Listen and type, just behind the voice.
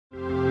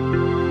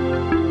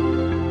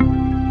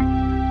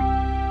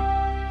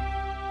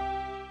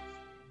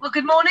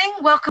Good morning.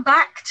 Welcome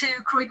back to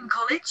Croydon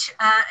College.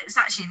 It's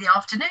actually the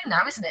afternoon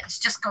now, isn't it? It's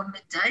just gone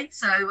midday.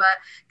 So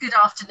good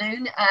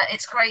afternoon.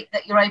 It's great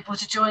that you're able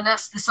to join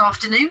us this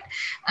afternoon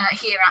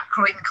here at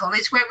Croydon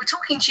College, where we're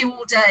talking to you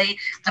all day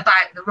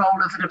about the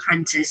role of an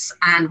apprentice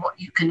and what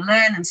you can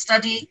learn and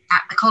study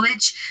at the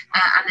college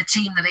and the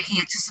team that are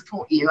here to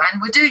support you.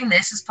 And we're doing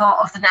this as part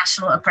of the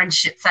National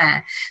Apprenticeship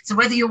Fair. So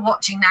whether you're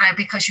watching now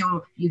because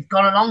you've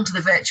gone along to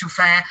the virtual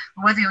fair,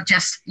 or whether you're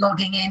just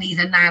logging in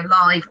either now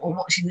live or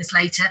watching this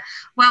later,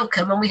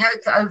 welcome, and we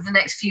hope that over the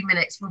next few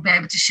minutes we'll be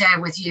able to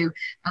share with you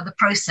the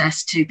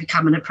process to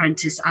become an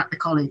apprentice at the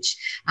college.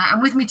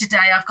 And with me today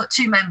I've got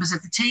two members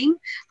of the team.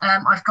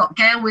 I've got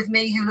Gail with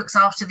me, who looks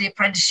after the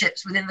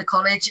apprenticeships within the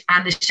college,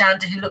 and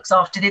Lashanda, who looks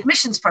after the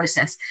admissions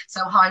process.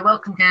 So hi,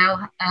 welcome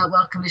Gail,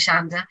 welcome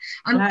Lashanda.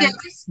 And Gail,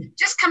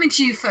 just coming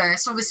to you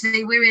first,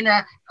 obviously we're in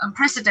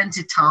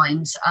unprecedented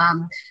times,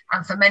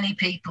 and for many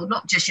people,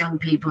 not just young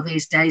people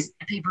these days,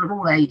 people of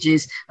all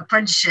ages,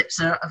 apprenticeships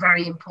are a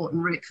very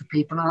important route for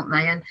people, aren't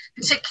they? And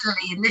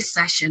particularly in this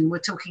session, we're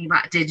talking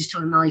about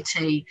digital and IT.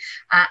 And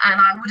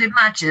I would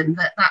imagine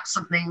that that's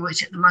something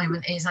which at the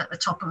moment is at the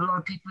top of a lot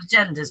of people's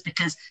agendas,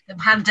 because the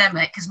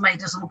pandemic has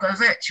made us all go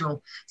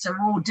virtual. So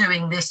we're all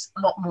doing this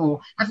a lot more.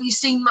 Have you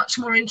seen much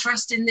more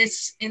interest in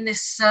this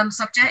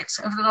subject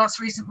over the last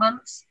recent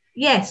months?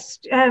 Yes,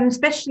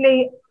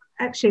 especially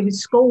actually with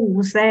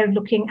schools, they're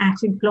looking at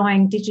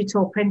employing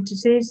digital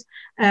apprentices.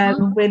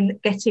 We're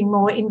getting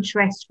more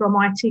interest from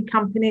IT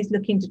companies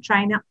looking to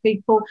train up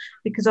people,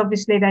 because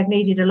obviously they've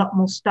needed a lot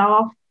more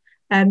staff.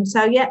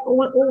 So yeah,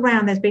 all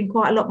round there's been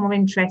quite a lot more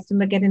interest, and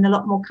we're getting a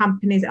lot more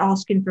companies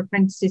asking for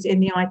apprentices in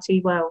the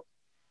IT world.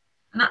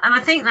 And I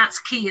think that's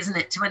key, isn't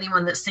it, to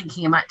anyone that's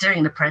thinking about doing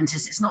an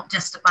apprentice. It's not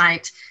just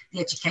about the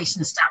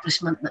education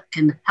establishment that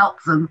can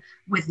help them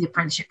with the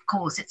apprenticeship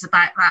course. It's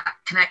about that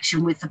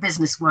connection with the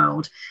business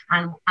world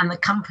and the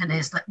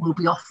companies that will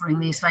be offering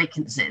these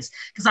vacancies,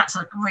 because that's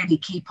a really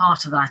key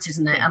part of that,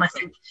 isn't it? And I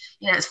think,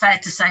 it's fair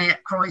to say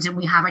at Croydon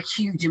we have a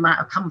huge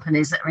amount of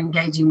companies that are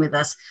engaging with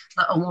us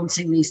that are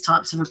wanting these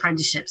types of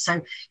apprenticeships.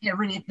 So,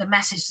 really the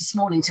message this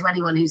morning to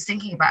anyone who's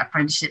thinking about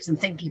apprenticeships and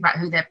thinking about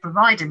who their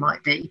provider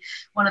might be,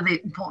 one of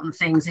the important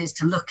things is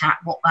to look at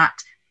what that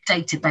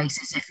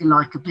database is, if you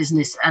like, a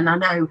business. And I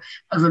know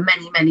over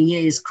many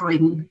years,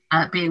 Croydon,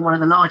 being one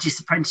of the largest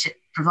apprenticeship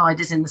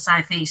providers in the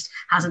southeast,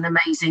 has an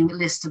amazing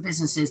list of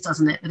businesses,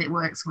 doesn't it, that it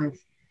works with?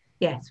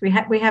 Yes, we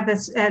have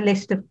a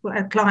list of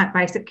client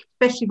base,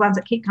 especially ones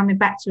that keep coming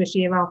back to us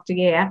year after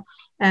year.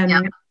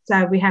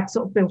 So we have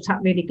sort of built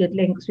up really good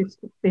links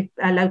with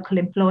local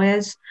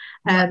employers.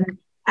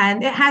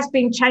 And it has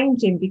been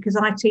changing, because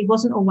IT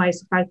wasn't always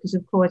the focus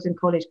of Croydon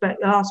College, but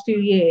the last few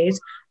years,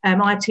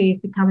 IT is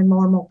becoming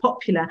more and more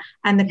popular,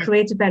 and the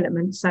career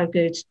development so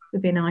good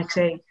within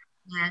IT.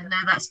 Yeah, no,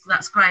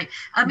 that's great.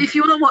 If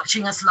you are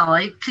watching us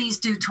live, please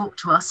do talk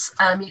to us.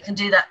 You can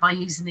do that by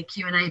using the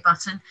Q&A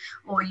button,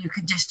 or you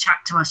can just chat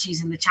to us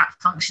using the chat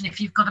function. If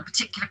you've got a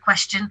particular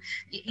question,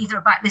 either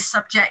about this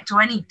subject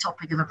or any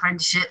topic of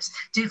apprenticeships,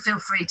 do feel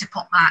free to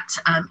pop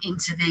that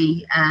into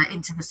the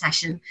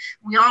session.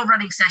 We are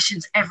running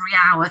sessions every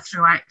hour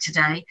throughout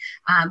today.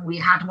 We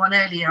had one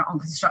earlier on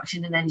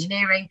construction and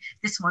engineering.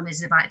 This one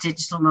is about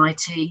digital and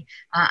IT,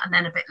 and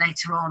then a bit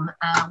later on,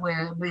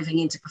 we're moving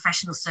into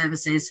professional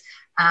services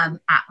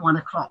at 1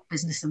 o'clock,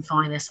 business and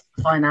finance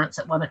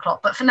at 1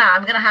 o'clock. But for now,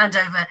 I'm going to hand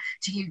over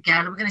to you, Gail,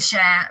 and we're going to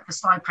share the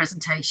slide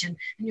presentation,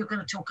 and you're going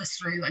to talk us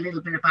through a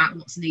little bit about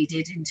what's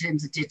needed in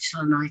terms of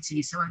digital and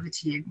IT. So over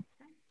to you.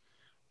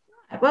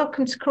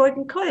 Welcome to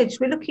Croydon College.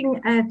 We're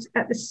looking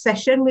at the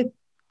session with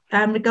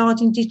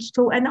regarding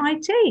digital and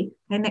IT. Okay,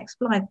 next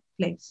slide,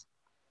 please.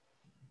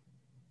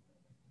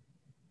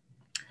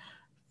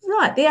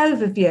 Right, the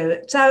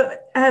overview. So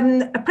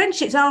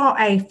apprenticeships are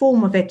a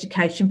form of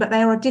education, but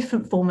they are a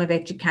different form of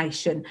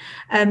education.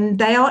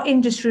 They are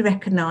industry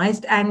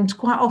recognised, and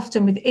quite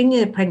often within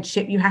your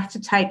apprenticeship you have to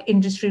take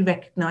industry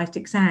recognised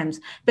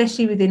exams,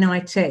 especially within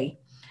IT.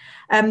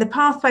 The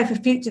pathway for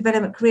future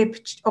development career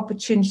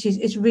opportunities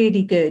is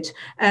really good.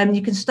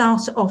 You can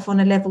start off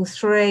on a level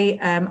 3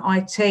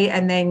 IT,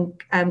 and then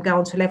go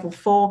on to level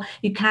 4.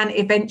 You can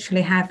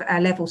eventually have a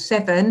level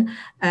 7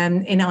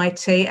 in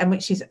IT, and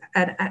which is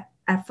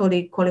a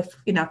fully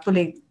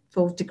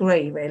full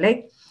degree,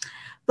 really.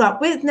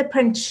 But with an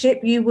apprenticeship,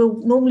 you will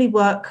normally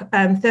work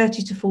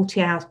 30 to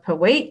 40 hours per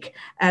week.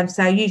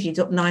 So usually it's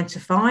up 9 to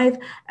 5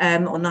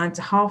 or 9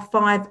 to half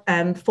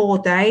 5, 4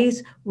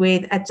 days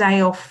with a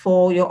day off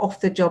for your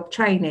off-the-job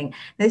training.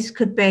 This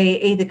could be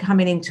either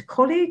coming into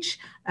college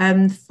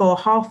for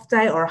half a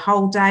day or a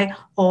whole day,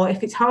 or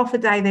if it's half a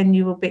day, then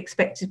you will be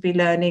expected to be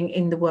learning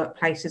in the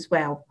workplace as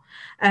well.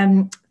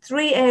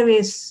 3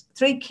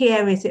 key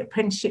areas that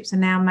apprenticeships are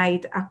now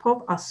made up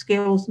of are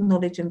skills,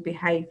 knowledge and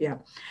behaviour.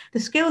 The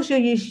skills you're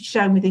usually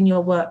shown within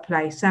your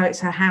workplace, so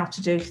it's how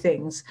to do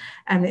things,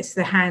 and it's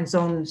the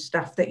hands-on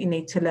stuff that you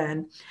need to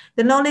learn.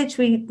 The knowledge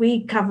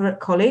we cover at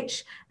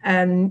college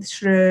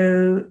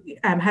through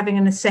having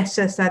an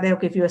assessor, so they'll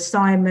give you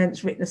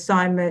assignments, written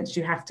assignments.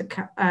 You have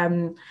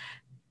to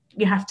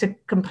you have to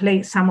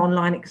complete some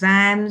online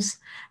exams.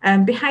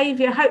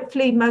 Behaviour,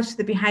 hopefully most of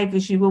the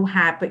behaviours you will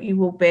have, but you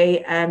will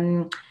be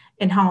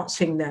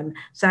enhancing them.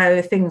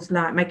 So things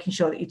like making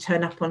sure that you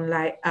turn up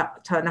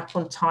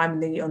on time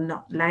and then you're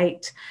not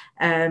late.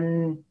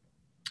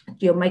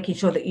 You're making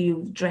sure that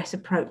you dress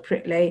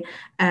appropriately,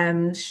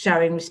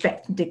 showing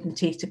respect and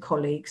dignity to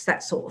colleagues,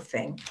 that sort of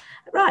thing.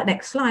 Right,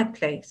 next slide,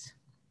 please.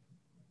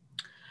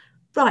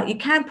 Right, you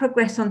can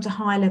progress onto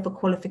higher level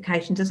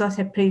qualifications. As I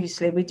said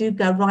previously, we do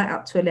go right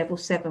up to a level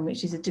 7,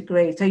 which is a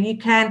degree. So you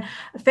can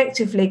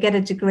effectively get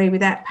a degree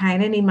without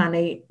paying any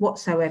money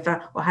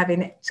whatsoever or having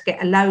to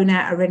get a loan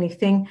out or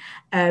anything.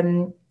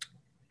 And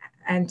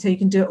so you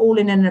can do it all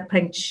in an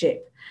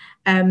apprenticeship.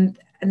 And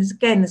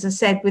again, as I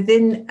said,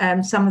 within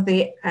some of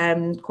the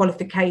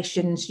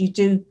qualifications, you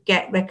do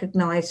get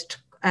recognised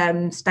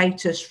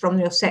status from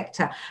your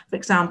sector. For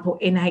example,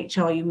 in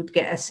HR, you would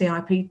get a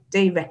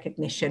CIPD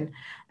recognition.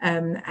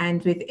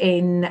 And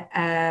within,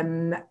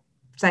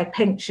 say,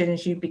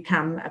 pensions, you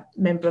become a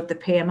member of the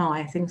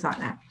PMI, things like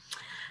that.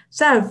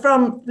 So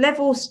from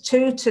levels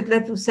 2 to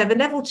level 7,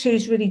 level 2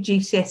 is really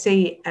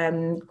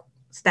GCSE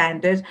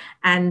standard,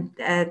 and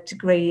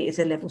degree is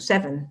a level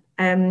 7.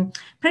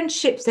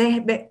 Apprenticeships,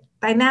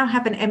 they now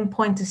have an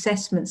endpoint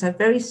assessment, so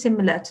very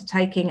similar to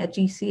taking a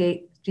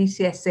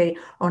GCSE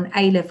on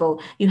A level.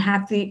 You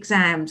have the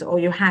exams or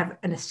you have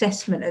an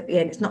assessment at the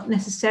end. It's not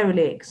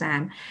necessarily an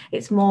exam,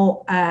 it's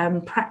more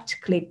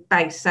practically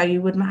based. So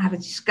you would have a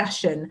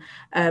discussion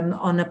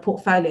on a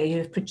portfolio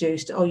you've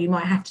produced, or you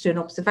might have to do an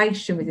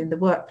observation within the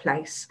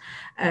workplace,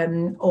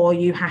 or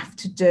you have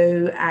to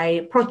do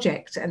a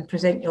project and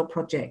present your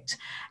project.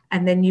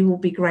 And then you will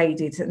be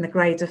graded, and the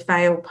grades are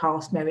fail,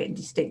 pass, merit and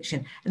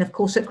distinction. And of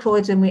course at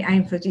Croydon we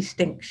aim for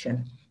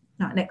distinction.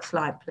 Right, next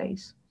slide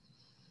please.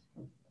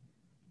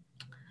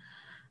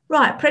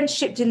 Right,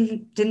 apprenticeship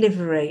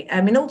delivery.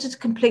 In order to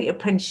complete your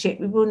apprenticeship,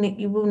 you will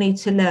need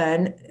to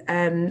learn,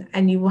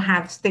 and you will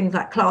have things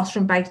like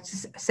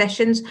classroom-based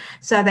sessions.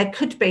 So they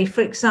could be, for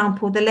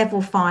example, the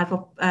level 5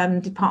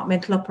 of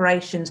departmental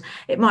operations.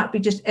 It might be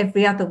just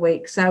every other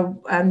week.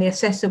 So the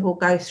assessor will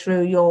go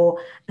through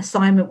your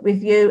assignment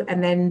with you,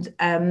 and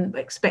then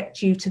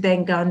expect you to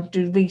then go and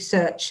do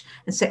research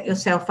and set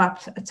yourself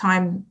up a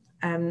time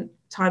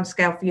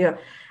scale for your,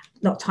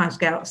 not time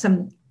scale,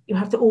 you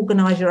have to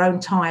organise your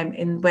own time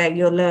in where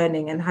you're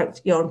learning, and hope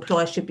your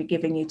employer should be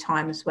giving you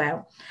time as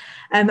well.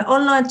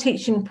 Online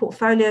teaching,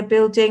 portfolio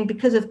building.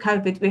 Because of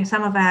COVID,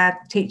 some of our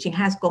teaching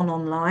has gone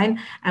online,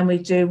 and we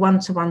do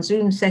one-to-one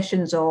Zoom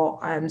sessions or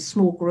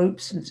small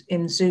groups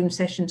in Zoom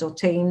sessions or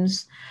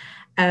Teams.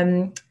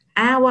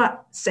 Our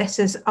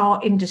assessors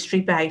are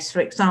industry-based.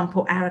 For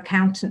example, our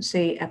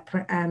accountancy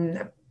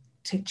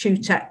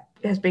tutor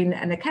has been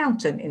an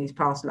accountant in his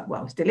past,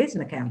 well, still is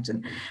an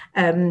accountant.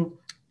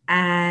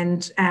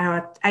 And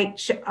our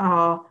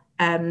HR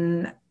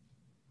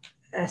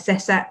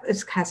assessor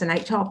has an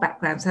HR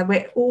background. So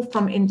we're all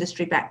from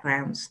industry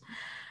backgrounds.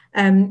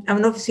 And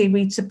obviously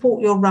we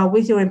support your role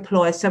with your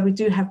employers. So we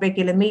do have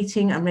regular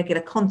meeting and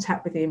regular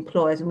contact with the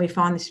employers. And we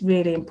find this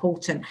really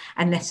important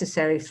and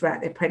necessary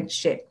throughout the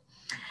apprenticeship.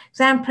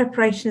 Exam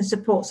preparation and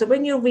support. So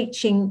when you're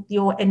reaching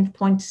your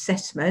endpoint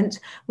assessment,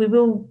 we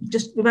won't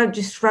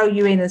just throw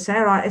you in and say,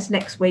 all right, it's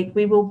next week.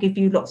 We will give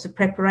you lots of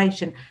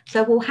preparation.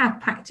 So we'll have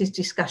practice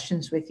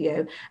discussions with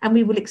you, and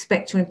we will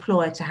expect your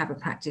employer to have a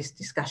practice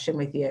discussion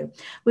with you.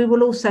 We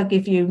will also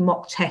give you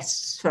mock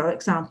tests, for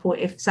example,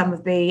 if some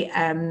of the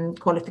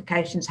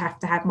qualifications have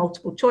to have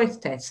multiple choice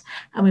tests,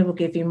 and we will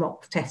give you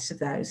mock tests of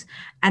those.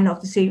 And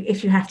obviously,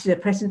 if you have to do a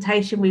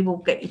presentation, we will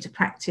get you to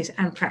practice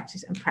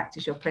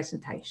your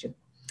presentation.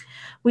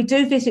 We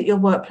do visit your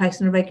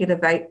workplace on a regular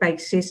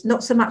basis,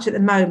 not so much at the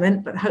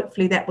moment, but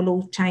hopefully that will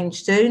all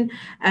change soon.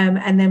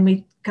 And then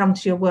we come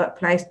to your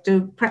workplace,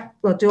 do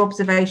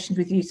observations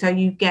with you, so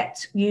you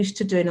get used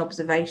to doing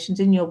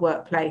observations in your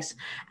workplace,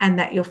 and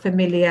that you're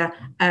familiar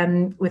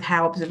with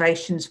how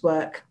observations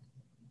work.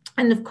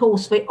 And of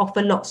course, we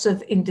offer lots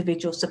of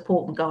individual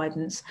support and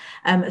guidance.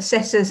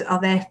 Assessors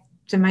are there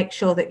to make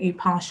sure that you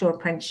pass your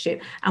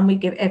apprenticeship, and we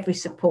give every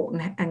support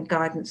and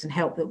guidance and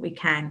help that we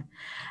can.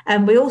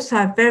 And we also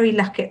are very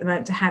lucky at the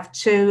moment to have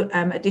 2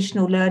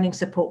 additional learning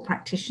support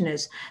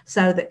practitioners,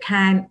 so that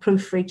can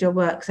proofread your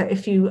work. So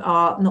if you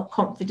are not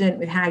confident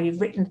with how you've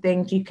written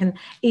things, you can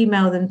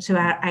email them to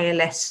our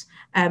ALS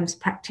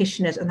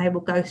practitioners, and they will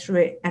go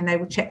through it, and they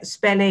will check the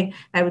spelling,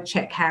 they will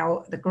check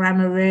how the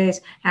grammar is,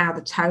 how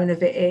the tone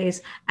of it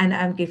is,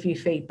 and give you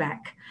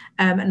feedback.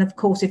 And of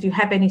course, if you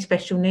have any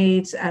special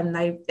needs,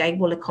 they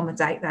will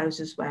accommodate those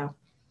as well.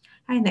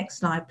 Okay, next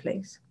slide,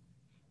 please.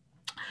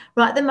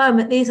 Right, at the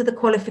moment, these are the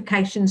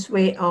qualifications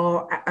we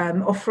are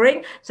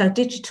offering. So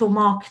digital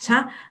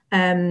marketer,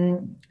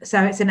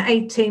 so it's an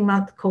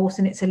 18-month course,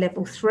 and it's a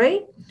level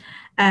 3.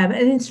 An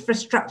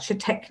infrastructure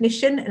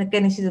technician, and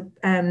again, this is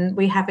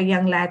we have a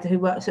young lad who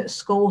works at a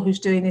school who's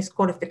doing this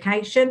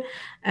qualification,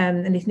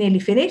 and he's nearly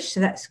finished,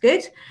 so that's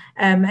good.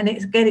 And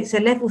it's a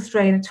level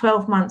 3 and a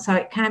 12 months, so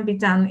it can be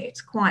done.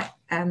 It's quite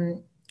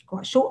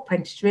quite short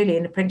apprentice really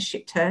in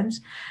apprenticeship terms,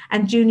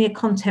 and junior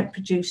content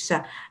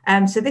producer.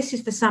 So this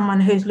is for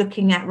someone who's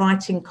looking at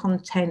writing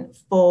content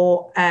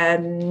for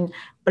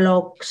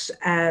blogs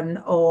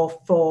or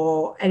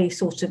for any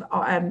sort of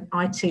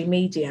IT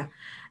media.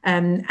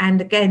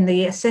 And again,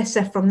 the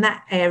assessor from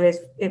that area,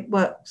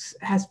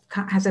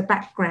 has a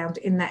background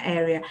in that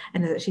area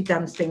and has actually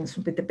done things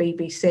with the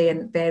BBC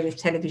and various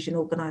television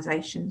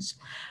organisations.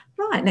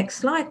 Right, next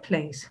slide,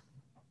 please.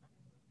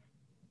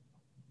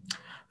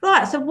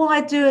 Right, so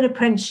why do an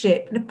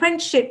apprenticeship? An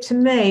apprenticeship to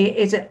me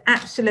is an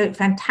absolute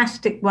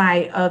fantastic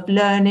way of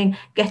learning,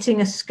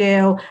 getting a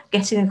skill,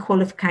 getting a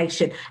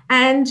qualification,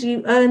 and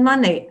you earn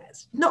money.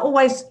 It's not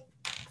always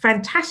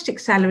fantastic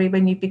salary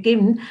when you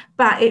begin,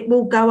 but it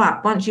will go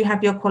up once you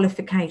have your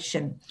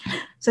qualification.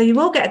 So you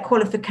will get a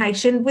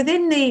qualification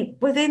within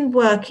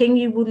working.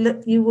 You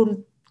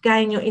will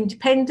gain your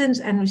independence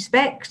and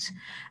respect.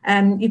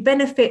 You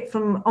benefit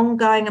from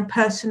ongoing and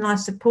personalised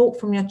support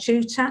from your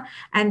tutor,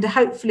 and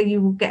hopefully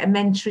you will get a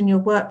mentor in your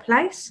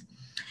workplace.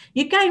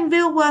 You gain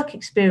real work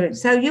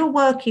experience. So you're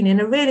working in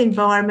a real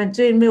environment,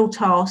 doing real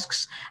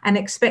tasks and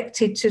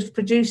expected to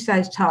produce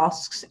those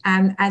tasks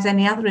as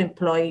any other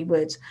employee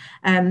would.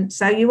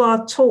 So you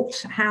are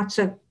taught how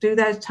to do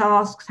those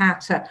tasks, how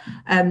to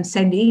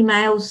send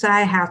emails,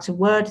 say, how to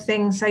word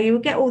things. So you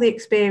will get all the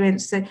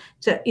experience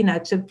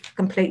to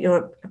complete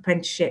your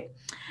apprenticeship.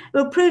 It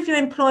will prove your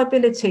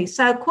employability.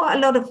 So quite a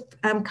lot of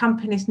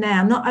companies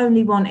now not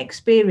only want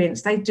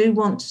experience, they do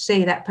want to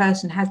see that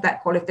person has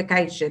that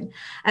qualification.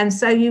 And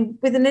so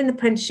with an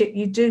apprenticeship,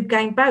 you do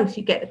gain both.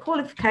 You get the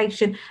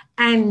qualification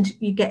and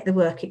you get the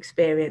work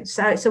experience.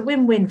 So it's a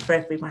win-win for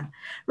everyone.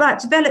 Right,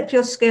 develop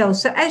your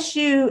skills. So as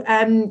you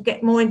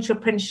get more into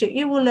apprenticeship,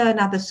 you will learn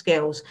other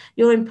skills.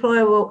 Your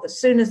employer will, as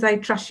soon as they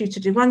trust you to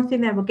do one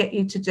thing, they will get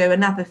you to do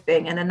another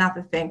thing and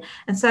another thing.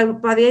 And so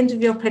by the end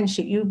of your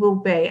apprenticeship, you will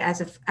be,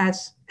 as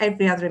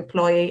every other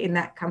employee in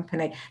that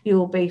company, you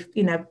will be,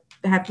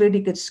 have really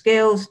good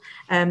skills.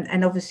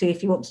 And obviously,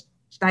 if you want to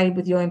stay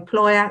with your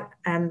employer,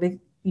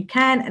 you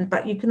can,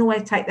 but you can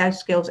always take those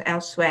skills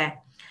elsewhere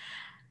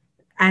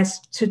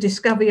as to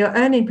discover your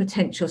earning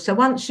potential. So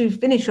once you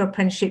finish your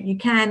apprenticeship, you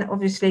can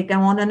obviously go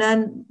on and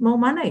earn more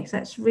money. So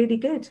that's really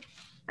good.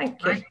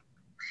 Thank you. Right.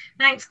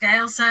 Thanks,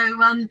 Gail. So,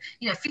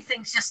 a few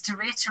things just to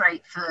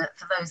reiterate for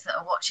those that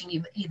are watching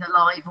either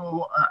live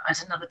or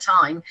at another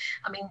time.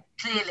 I mean,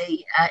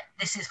 clearly,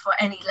 this is for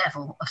any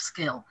level of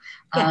skill.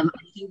 I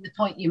think the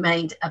point you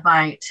made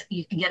about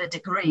you can get a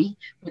degree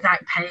without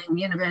paying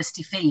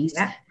university fees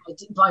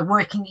by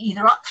working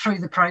either up through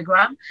the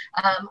programme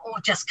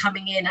or just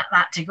coming in at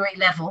that degree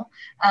level,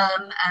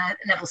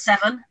 level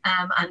 7,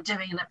 and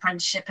doing an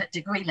apprenticeship at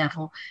degree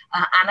level.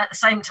 And at the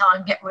same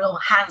time, get real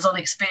hands-on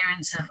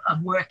experience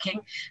of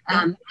working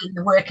in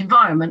the work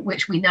environment,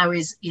 which we know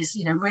is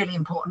really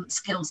important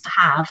skills to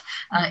have.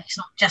 It's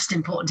not just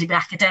important to be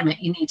academic.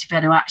 You need to be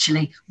able to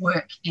actually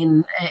work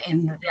in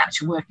the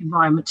actual work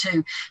environment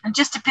too. And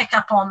just to pick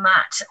up on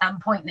that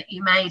point that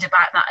you made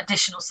about that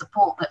additional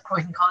support that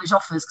Croydon College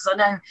offers, because I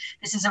know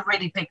this is a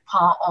really big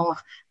part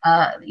of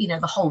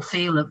the whole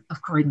feel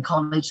of Croydon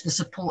College, the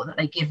support that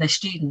they give their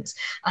students.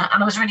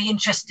 And I was really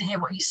interested to hear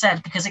what you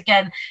said, because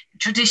again,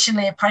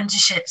 traditionally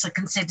apprenticeships are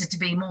considered to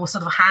be more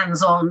sort of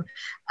hands-on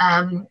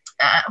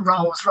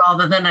roles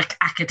rather than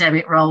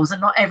academic roles,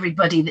 and not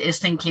everybody that is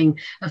thinking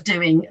of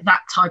doing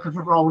that type of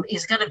a role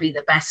is going to be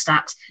the best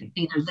at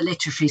the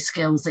literary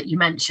skills that you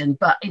mentioned,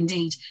 but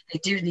indeed they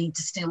do need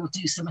to still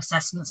do some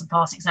assessments and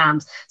pass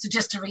exams. So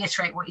just to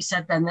reiterate what you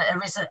said then, that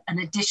there is an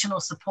additional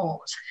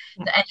support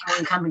that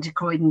anyone coming to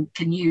Croydon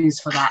can use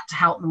for that to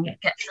help them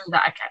get through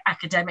that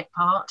academic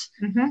part.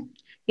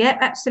 Yeah,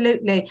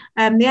 absolutely.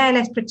 The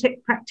ALS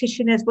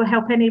practitioners will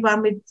help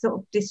anyone with sort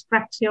of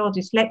dyspraxia or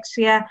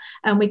dyslexia,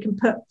 and we can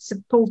put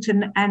support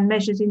and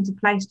measures into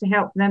place to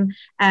help them.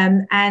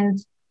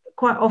 And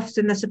quite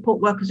often the support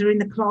workers are in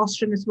the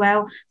classroom as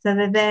well, so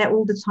they're there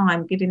all the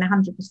time giving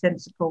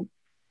 100% support.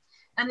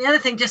 And the other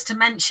thing just to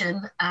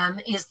mention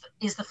is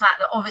the fact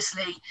that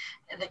obviously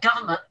the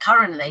government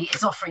currently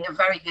is offering a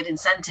very good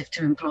incentive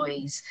to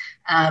employees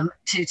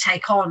to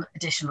take on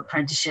additional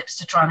apprenticeships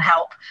to try and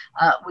help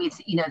with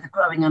the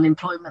growing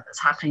unemployment that's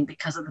happening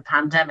because of the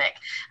pandemic.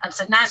 And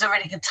so now's a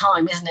really good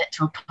time, isn't it,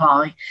 to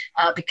apply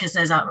because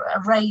there's a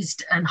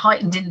raised and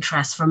heightened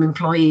interest from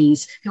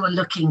employees who are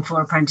looking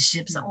for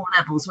apprenticeships at all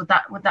levels. Would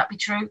that be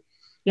true?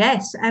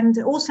 Yes, and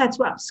also to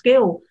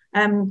upskill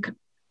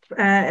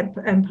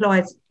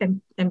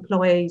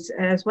employees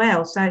as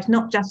well. So it's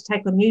not just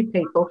take on new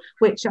people,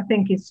 which I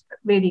think is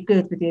really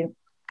good with the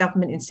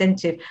government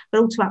incentive,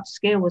 but also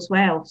upskill as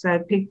well. So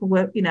people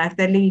were, if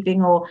they're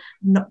leaving or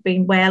not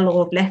being well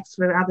or have left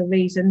for other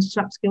reasons,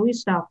 to upskill your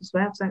staff as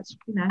well. So it's,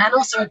 And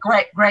also a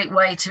great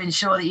way to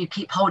ensure that you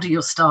keep hold of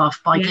your staff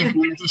by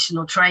giving them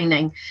additional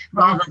training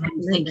rather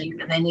than thinking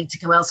that they need to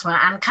go elsewhere.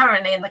 And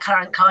currently in the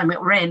current climate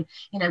we're in,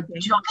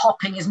 job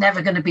hopping is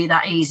never going to be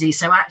that easy.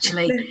 So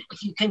actually,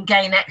 if you can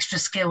gain extra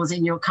skills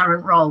in your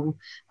current role,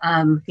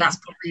 that's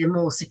probably a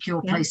more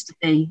secure place to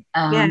be.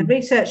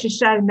 Research has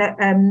shown that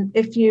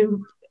if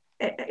you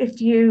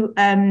if you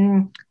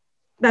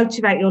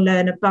motivate your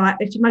learner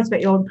if you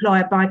motivate your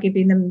employer by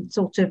giving them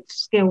sort of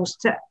skills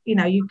to,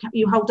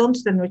 you hold on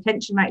to them. The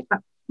retention rate is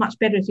much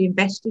better if you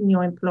invest in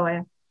your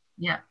employer.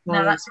 Yeah,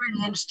 no, that's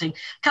really interesting.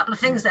 A couple of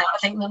things there I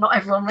think that not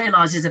everyone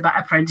realises about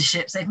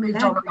apprenticeships. They've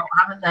moved on a lot,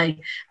 haven't they,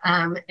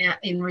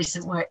 in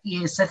recent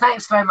years. So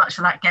thanks very much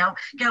for that, Gail.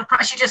 Gail,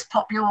 perhaps you just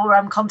pop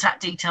your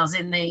contact details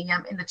in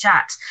the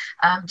chat,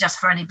 just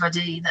for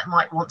anybody that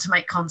might want to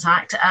make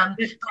contact. I'm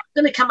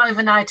going to come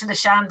over now to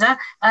Lashanda.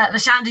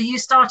 Lashanda, you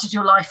started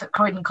your life at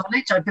Croydon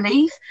College, I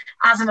believe,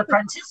 as an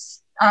apprentice.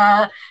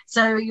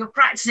 So you're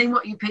practicing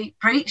what you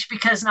preach,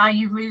 because now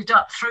you've moved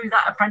up through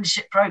that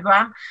apprenticeship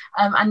program,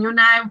 and you're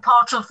now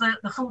part of the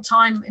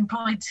full-time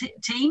employed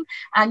team,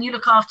 and you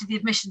look after the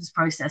admissions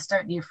process,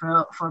 don't you,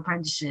 for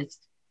apprentices?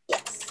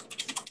 Yes.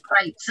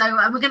 Great. So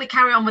we're going to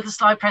carry on with the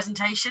slide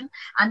presentation,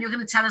 and you're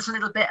going to tell us a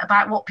little bit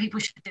about what people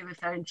should do if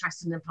they're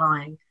interested in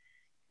applying.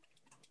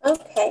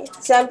 Okay,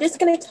 so I'm just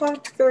going to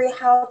talk through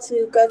how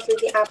to go through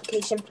the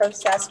application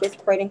process with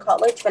Croydon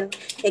College when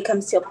it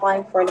comes to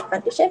applying for an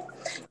apprenticeship.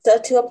 So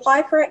to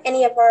apply for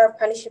any of our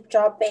apprenticeship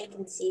job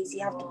vacancies,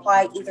 you have to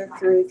apply either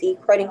through the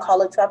Croydon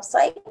College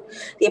website,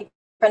 the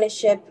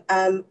apprenticeship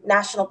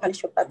national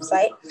apprenticeship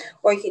website,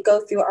 or you could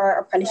go through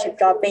our apprenticeship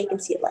job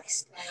vacancy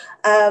list.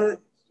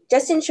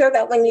 Just ensure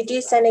that when you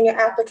do send in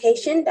your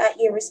application that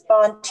you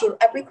respond to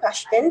every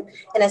question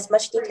in as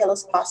much detail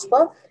as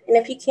possible. And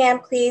if you can,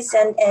 please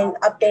send an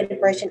updated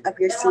version of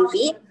your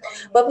CV.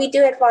 What we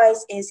do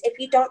advise is if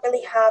you don't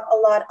really have a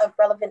lot of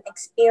relevant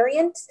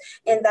experience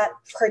in that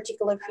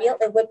particular field,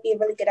 it would be a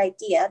really good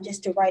idea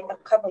just to write a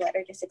cover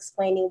letter just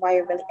explaining why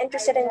you're really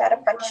interested in that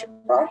apprenticeship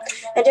role,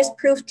 and just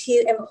prove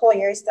to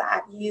employers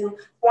that you,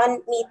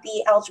 one, meet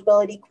the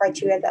eligibility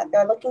criteria that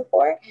they're looking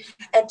for,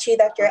 and two,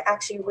 that you're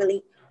actually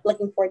really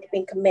looking forward to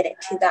being committed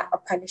to that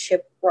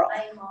apprenticeship role.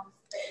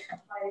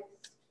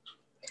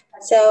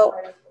 So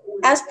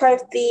as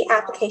part of the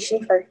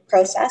application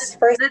process,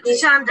 first...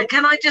 Shanda,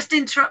 can I just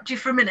interrupt you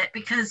for a minute?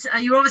 Because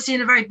you're obviously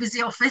in a very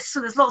busy office,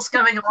 so there's lots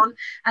going on,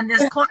 and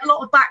there's quite a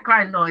lot of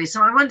background noise.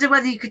 So I wonder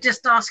whether you could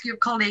just ask your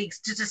colleagues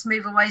to just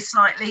move away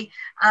slightly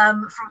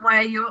from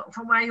where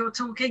you're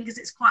talking, because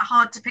it's quite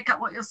hard to pick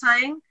up what you're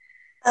saying.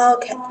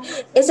 Okay.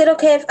 Is it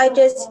okay if I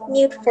just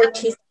mute for 2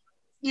 seconds?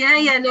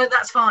 Yeah, no,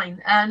 that's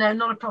fine. No,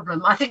 not a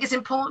problem. I think it's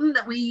important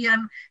that we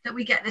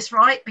get this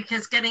right,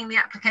 because getting the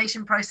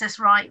application process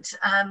right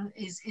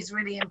is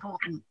really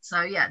important.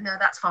 So yeah, no,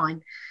 that's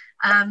fine.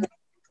 Do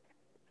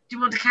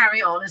you want to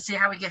carry on and see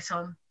how we get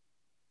on?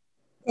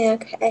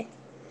 Okay.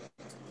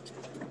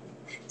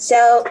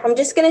 So I'm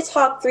just going to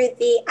talk through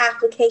the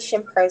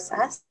application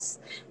process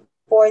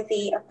for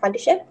the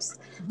apprenticeships.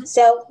 Mm-hmm.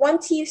 So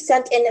once you've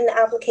sent in an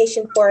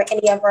application for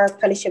any of our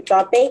apprenticeship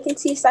job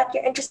vacancies that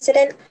you're interested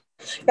in,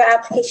 your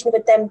application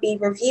would then be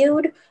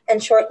reviewed and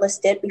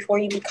shortlisted before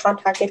you be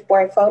contacted for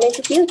a phone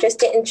interview, just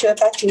to ensure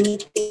that you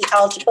meet the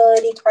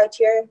eligibility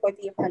criteria for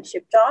the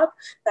apprenticeship job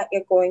that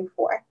you're going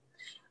for.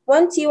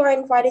 Once you are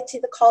invited to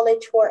the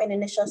college for an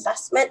initial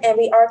assessment, and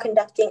we are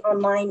conducting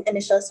online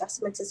initial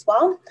assessments as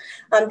well.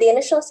 The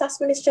initial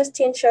assessment is just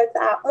to ensure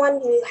that,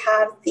 one, you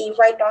have the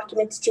right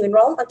documents to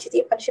enroll onto the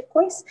apprenticeship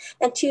course,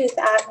 and two,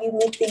 that you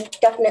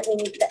definitely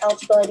meet the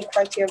eligibility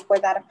criteria for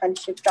that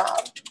apprenticeship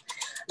job.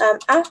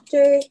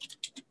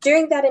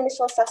 During that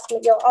initial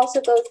assessment, you'll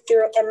also go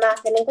through a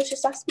math and English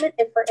assessment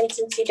if, for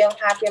instance, you don't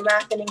have your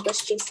math and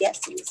English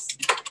GCSEs.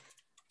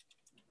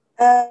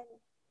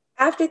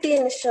 After the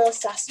initial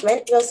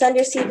assessment, you'll send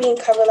your CV and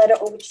cover letter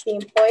over to the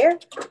employer.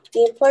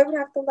 The employer would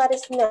have to let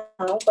us know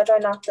whether or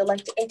not they'd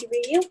like to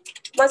interview you.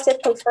 Once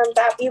they've confirmed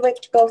that, we would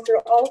go through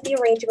all of the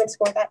arrangements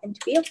for that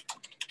interview.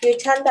 You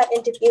attend that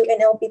interview,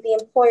 and it'll be the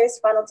employer's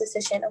final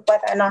decision of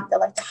whether or not they'd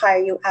like to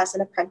hire you as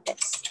an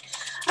apprentice.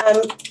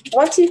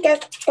 Once you've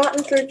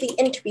gotten through the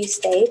interview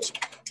stage,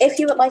 if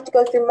you would like to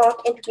go through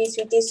mock interviews,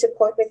 we do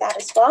support with that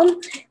as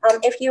well.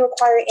 If you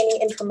require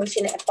any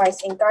information,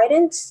 advice, and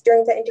guidance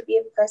during the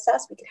interview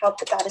process, we can help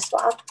with that as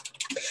well.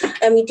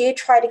 And we do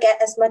try to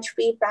get as much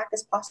feedback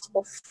as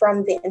possible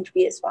from the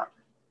interview as well.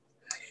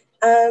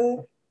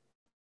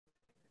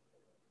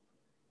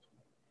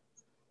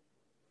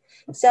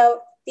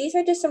 So these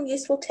are just some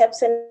useful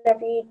tips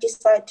whenever you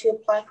decide to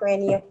apply for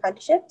any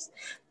apprenticeships.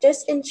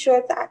 Just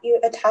ensure that you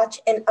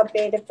attach an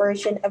updated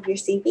version of your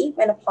CV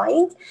when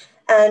applying.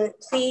 And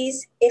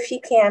please, if you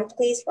can,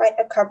 please write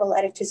a cover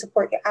letter to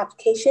support your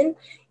application.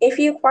 If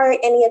you require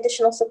any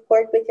additional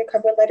support with your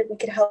cover letter, we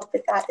can help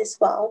with that as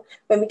well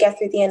when we get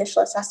through the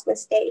initial assessment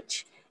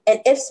stage.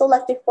 And if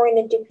selected for an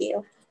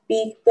interview,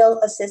 we will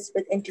assist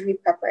with interview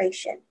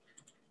preparation.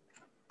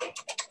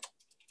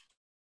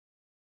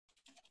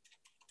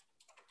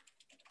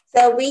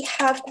 So we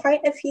have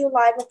quite a few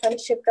live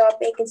apprenticeship job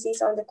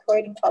vacancies on the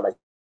Croydon College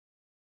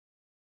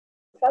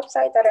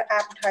website that are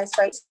advertised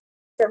right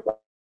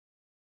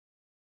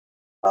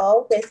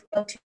with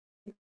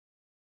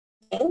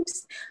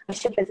names. I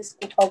should put this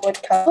called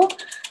Wood Couple.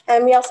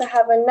 And we also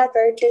have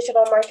another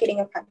digital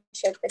marketing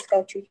apprenticeship with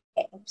Go-To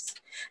Games.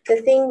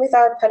 The thing with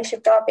our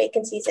apprenticeship job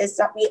vacancies is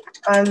that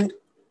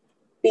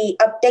we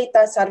update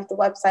that side of the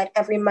website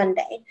every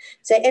Monday.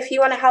 So if you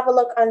want to have a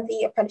look on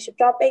the apprenticeship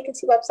job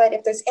vacancy website,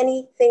 if there's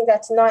anything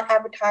that's not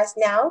advertised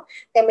now,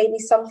 there may be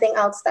something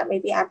else that may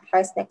be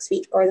advertised next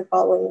week or the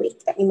following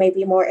week that you may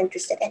be more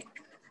interested in.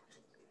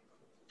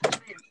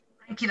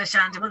 Thank you,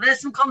 Lashanda. Well, there's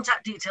some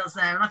contact details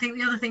there. And I think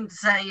the other thing to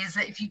say is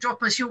that if you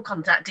drop us your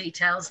contact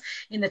details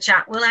in the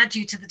chat, we'll add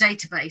you to the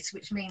database,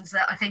 which means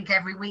that I think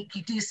every week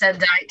you do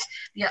send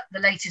out the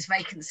latest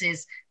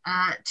vacancies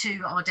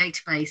to our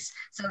database.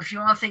 So if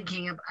you are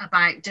thinking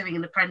about doing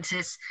an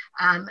apprentice,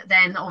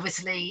 then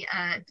obviously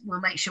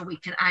we'll make sure we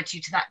can add you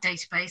to that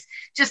database.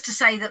 Just to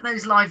say that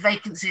those live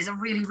vacancies are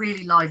really,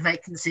 really live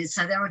vacancies.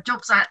 So there are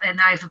jobs out there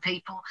now for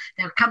people.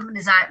 There are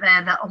companies out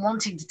there that are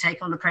wanting to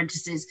take on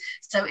apprentices.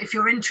 So if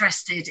you're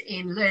interested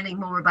in learning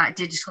more about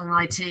digital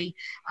and IT,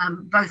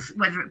 both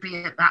whether it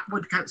be at that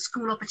Woodcote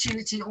School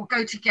opportunity or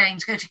Go to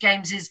Games. Go to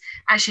Games is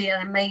actually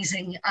an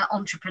amazing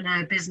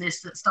entrepreneur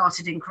business that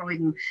started in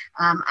Croydon,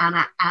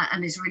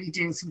 and is really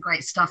doing some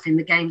great stuff in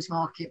the games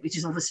market, which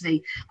is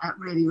obviously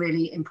really,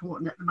 really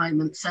important at the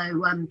moment.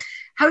 So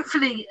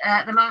hopefully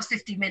the last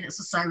 50 minutes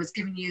or so has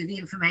given you the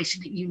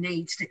information that you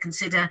need to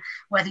consider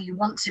whether you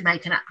want to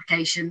make an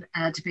application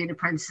to be an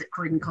apprentice at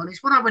Croydon College.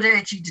 What I would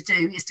urge you to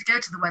do is to go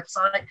to the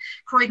website,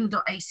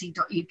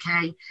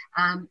 croydon.ac.uk,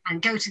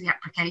 and go to the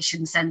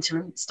application centre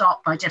and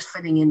start by just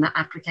filling in that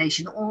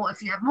application. Or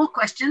if you have more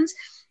questions,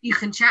 you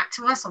can chat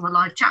to us on the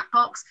live chat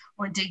box,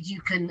 or indeed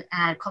you can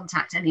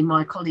contact any of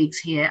my colleagues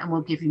here and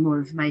we'll give you more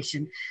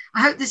information.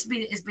 I hope this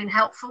has been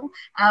helpful.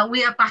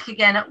 We are back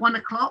again at 1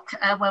 o'clock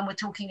when we're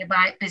talking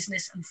about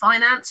business and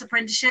finance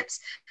apprenticeships.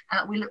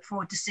 We look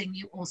forward to seeing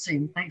you all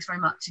soon. Thanks very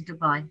much and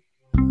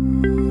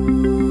goodbye.